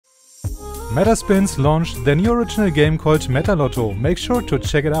Metaspins launched their new original game called Meta Lotto. Make sure to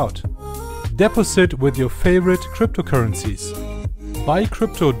check it out. Deposit with your favorite cryptocurrencies. Buy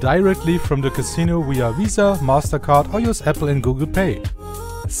crypto directly from the casino via Visa, MasterCard or use Apple and Google Pay.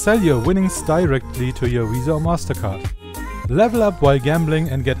 Sell your winnings directly to your Visa or MasterCard. Level up while gambling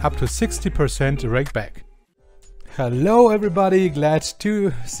and get up to 60% rake back. Hello everybody, glad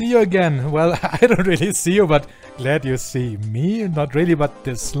to see you again. Well, I don't really see you, but glad you see me. Not really, but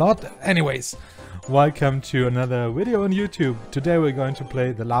the slot. Anyways, welcome to another video on YouTube. Today we're going to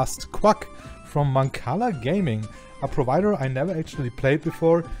play the last Quack from Mancala Gaming, a provider I never actually played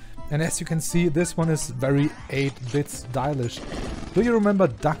before. And as you can see, this one is very 8-bit stylish. Do you remember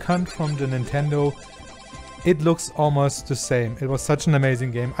Duck Hunt from the Nintendo? It looks almost the same. It was such an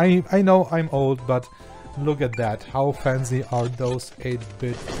amazing game. I know I'm old, but look at that. How fancy are those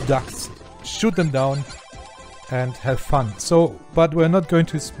 8-bit ducks? Shoot them down and have fun. So, but we're not going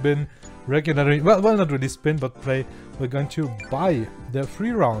to spin regularly. Well, not really spin, but play. We're going to buy the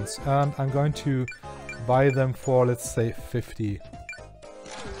free rounds, and I'm going to buy them for, let's say, 50.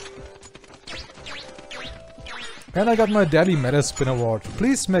 And I got my daily Metaspin award.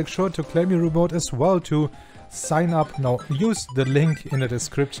 Please make sure to claim your reward as well to sign up. Now, use the link in the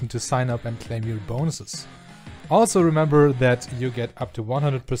description to sign up and claim your bonuses. Also remember that you get up to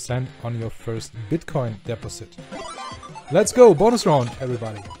 100% on your first Bitcoin deposit. Let's go! Bonus round,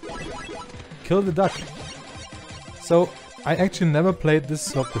 everybody! Kill the duck. So, I actually never played this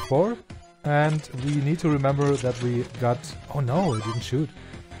slot before, and we need to remember that we got... Oh no, it didn't shoot.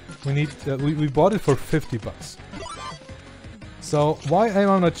 We need... we bought it for 50 bucks. So, why am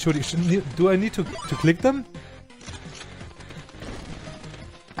I not shooting? Do I need to click them?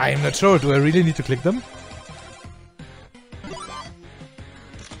 I am not sure. Do I really need to click them?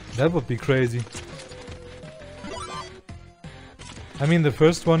 That would be crazy. I mean, the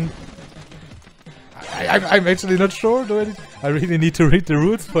first one... I'm actually not sure. Do I really need to read the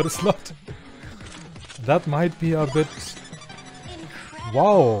rules for the slot? That might be a bit...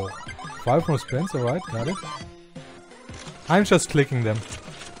 Wow! 5 more spins, alright, got it. I'm just clicking them.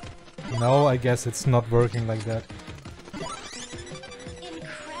 No, I guess it's not working like that.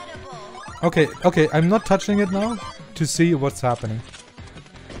 Okay, I'm not touching it now to see what's happening.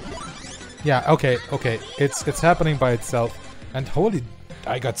 Yeah, okay, it's happening by itself. And holy,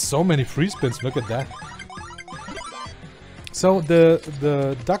 I got so many free spins, look at that. So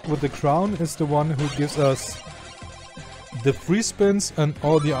the duck with the crown is the one who gives us the free spins, and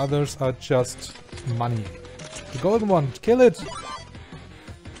all the others are just money. The golden one, kill it!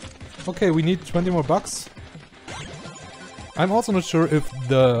 Okay, we need 20 more bucks. I'm also not sure if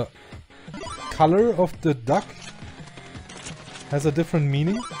the color of the duck has a different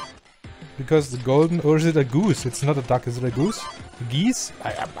meaning. Because the golden... Or is it a goose? It's not a duck, is it a goose? A geese?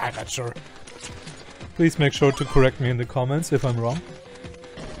 I'm not sure. Please make sure to correct me in the comments if I'm wrong.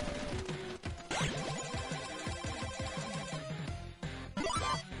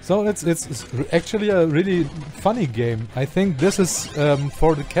 So it's actually a really funny game. I think this is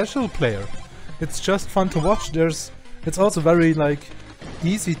for the casual player. It's just fun to watch. It's also very like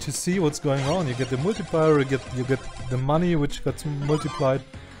easy to see what's going on. You get the multiplier, you get the money which gets multiplied,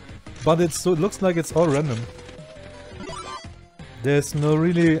 but it looks like it's all random. There's no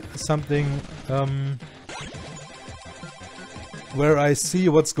really something where I see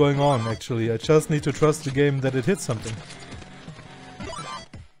what's going on. Actually, I just need to trust the game that it hits something.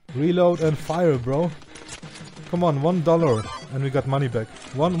 Reload and fire, bro. Come on, $1 and we got money back.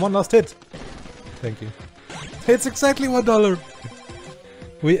 One last hit. Thank you. It's exactly $1.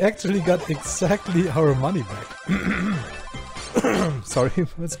 We actually got exactly our money back. Sorry,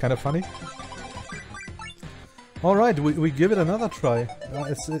 that's kind of funny. Alright, we give it another try.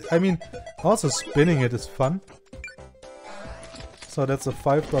 I mean, also spinning it is fun. So that's a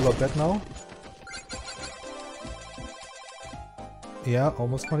 $5 bet now. Yeah,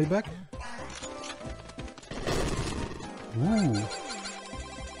 almost money back. Ooh.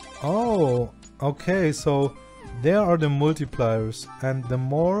 Oh, okay, so there are the multipliers, and the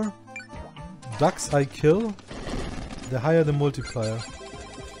more ducks I kill, the higher the multiplier.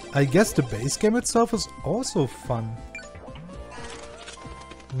 I guess the base game itself is also fun.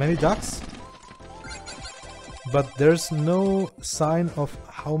 Many ducks, but there's no sign of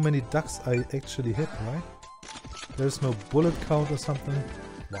how many ducks I actually hit, right? There's no bullet count or something.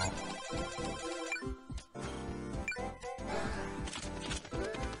 Wow.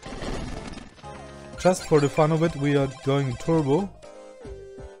 Just for the fun of it, we are going turbo.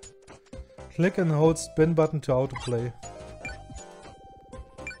 Click and hold spin button to autoplay.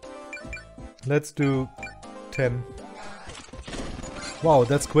 Let's do 10. Wow,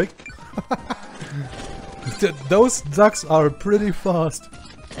 that's quick. Those ducks are pretty fast.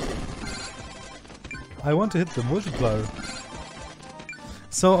 I want to hit the multiplier.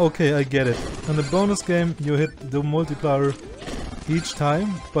 So, okay, I get it. In the bonus game, you hit the multiplier each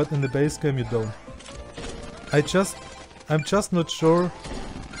time, but in the base game, you don't. I'm just not sure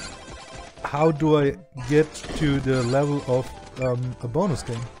how do I get to the level of a bonus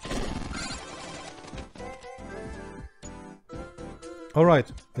game.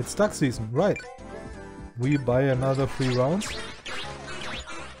 Alright, it's duck season, right. We buy another 3 rounds.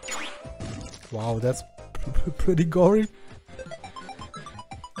 Wow, that's pretty gory.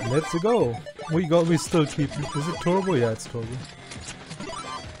 Let's go. We still keep. Is it turbo? Yeah, it's turbo.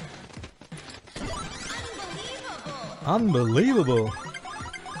 Unbelievable.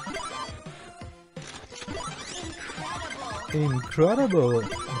 Incredible.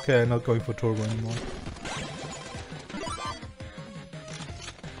 Okay, I'm not going for turbo anymore.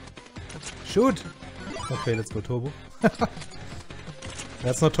 Shoot. Okay, let's go turbo.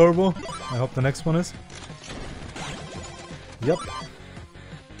 That's not turbo. I hope the next one is. Yep.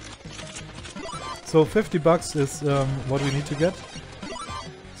 So 50 bucks is what we need to get.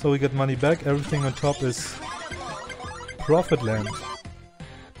 So we get money back. Everything on top is profit land.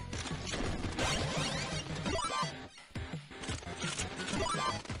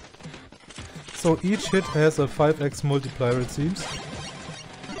 So each hit has a 5x multiplier, it seems.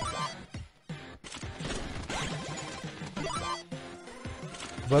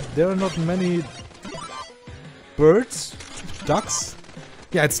 But there are not many birds, ducks.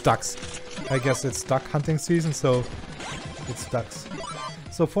 Yeah, it's ducks. I guess it's duck hunting season, so it's ducks.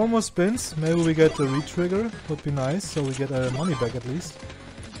 So 4 more spins, maybe we get a re-trigger, would be nice, so we get our money back at least.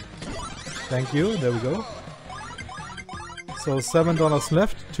 Thank you, there we go. So $7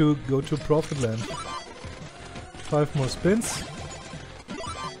 left to go to profit land. 5 more spins.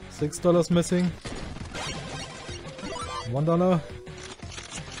 $6 missing. $1.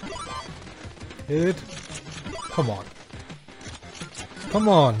 Hit it. Come on. Come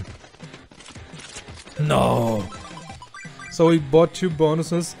on. No. So we bought 2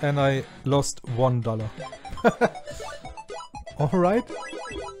 bonuses and I lost $1. Alright.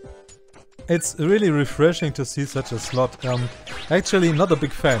 It's really refreshing to see such a slot. Actually not a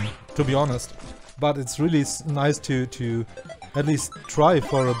big fan, to be honest. But it's really nice to at least try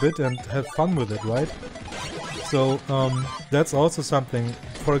for a bit and have fun with it, right? So that's also something.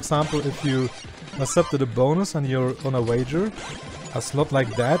 For example, if you accepted a bonus and you're on a wager, a slot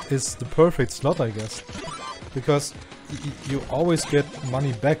like that is the perfect slot, I guess. Because you always get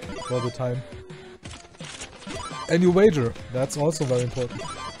money back all the time. And you wager, that's also very important.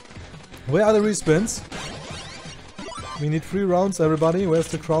 Where are the respins? We need 3 rounds, everybody. Where's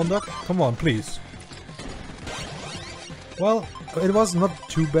the crown duck? Come on, please. Well, it was not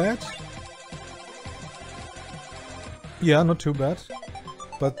too bad. Yeah, not too bad.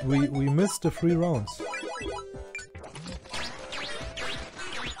 But we missed the 3 rounds.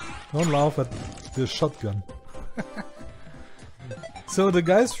 Don't laugh at the shotgun. So the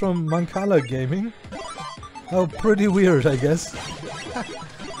guys from Mancala Gaming are pretty weird, I guess.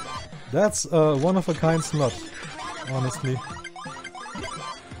 That's a one-of-a-kind slot, honestly.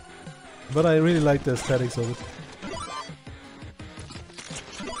 But I really like the aesthetics of it.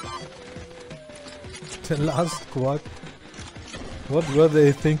 The last Quack. What were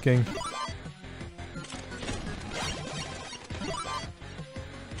they thinking?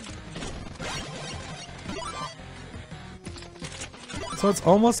 So it's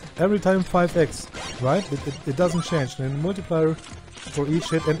almost every time 5x, right? It doesn't change. And the multiplier for each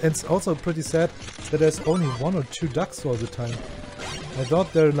hit, and it's also pretty sad that there's only 1 or 2 ducks all the time. I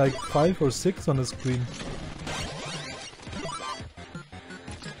thought there are like 5 or 6 on the screen.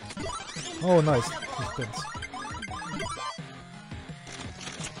 Oh, nice. Spins.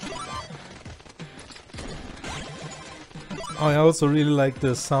 Oh, I also really like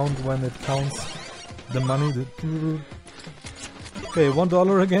the sound when it counts the money. Okay,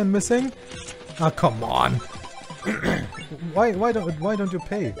 $1 again missing. Ah, come on. Why don't you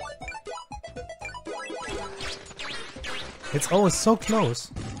pay? It's always so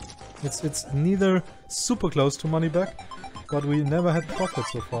close. It's neither super close to money back, but we never had profit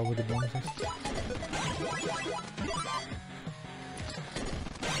so far with the bonuses.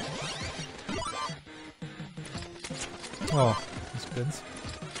 Oh, he spins.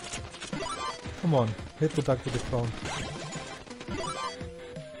 Come on, hit the duck with the crown.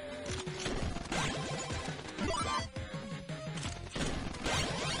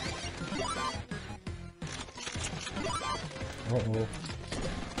 Uh-oh.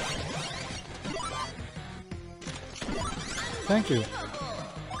 Thank you.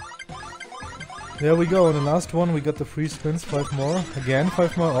 There we go, on the last one we got the free spins, 5 more. Again,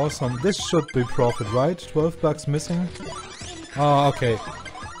 5 more, awesome. This should be profit, right? 12 bucks missing. Ah, okay.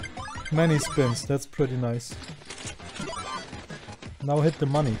 Many spins, that's pretty nice. Now hit the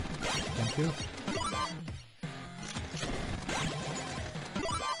money. Thank you.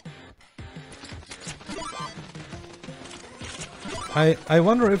 I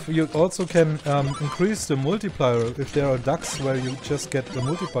wonder if you also can increase the multiplier, if there are ducks where you just get the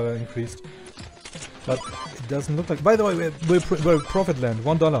multiplier increased. But it doesn't look like... By the way, we're profit land,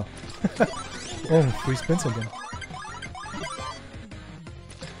 $1. Oh, free spins again.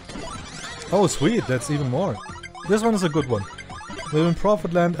 Oh, sweet, that's even more. This one is a good one. We're in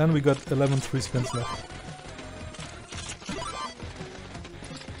profit land and we got 11 free spins left.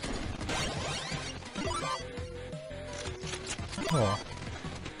 Oh.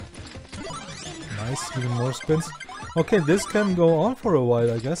 Nice, even more spins. Okay, this can go on for a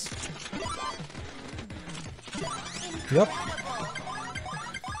while, I guess. Yep.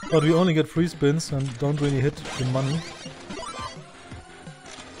 But we only get free spins and don't really hit the money.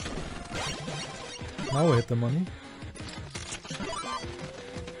 Now we hit the money.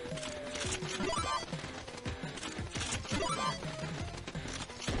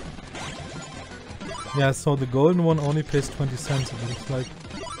 Yeah, so the golden one only pays 20 cents, it looks like.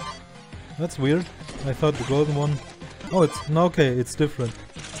 That's weird. I thought the golden one... Oh, it's... No, okay, it's different.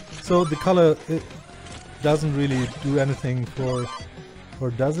 So the color... It doesn't really do anything for...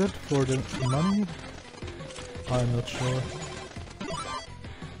 Or does it? For the money? I'm not sure.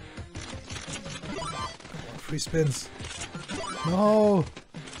 Free spins. No!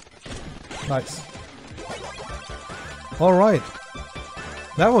 Nice. Alright.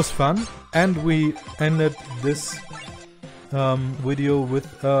 That was fun. And we ended this video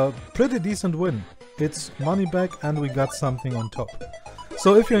with a pretty decent win. It's money back and we got something on top.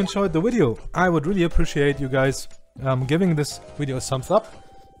 So if you enjoyed the video, I would really appreciate you guys giving this video a thumbs up.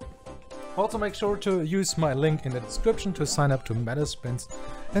 Also make sure to use my link in the description to sign up to Metaspins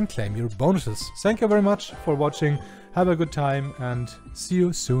and claim your bonuses. Thank you very much for watching, have a good time and see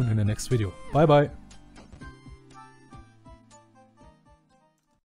you soon in the next video. Bye bye!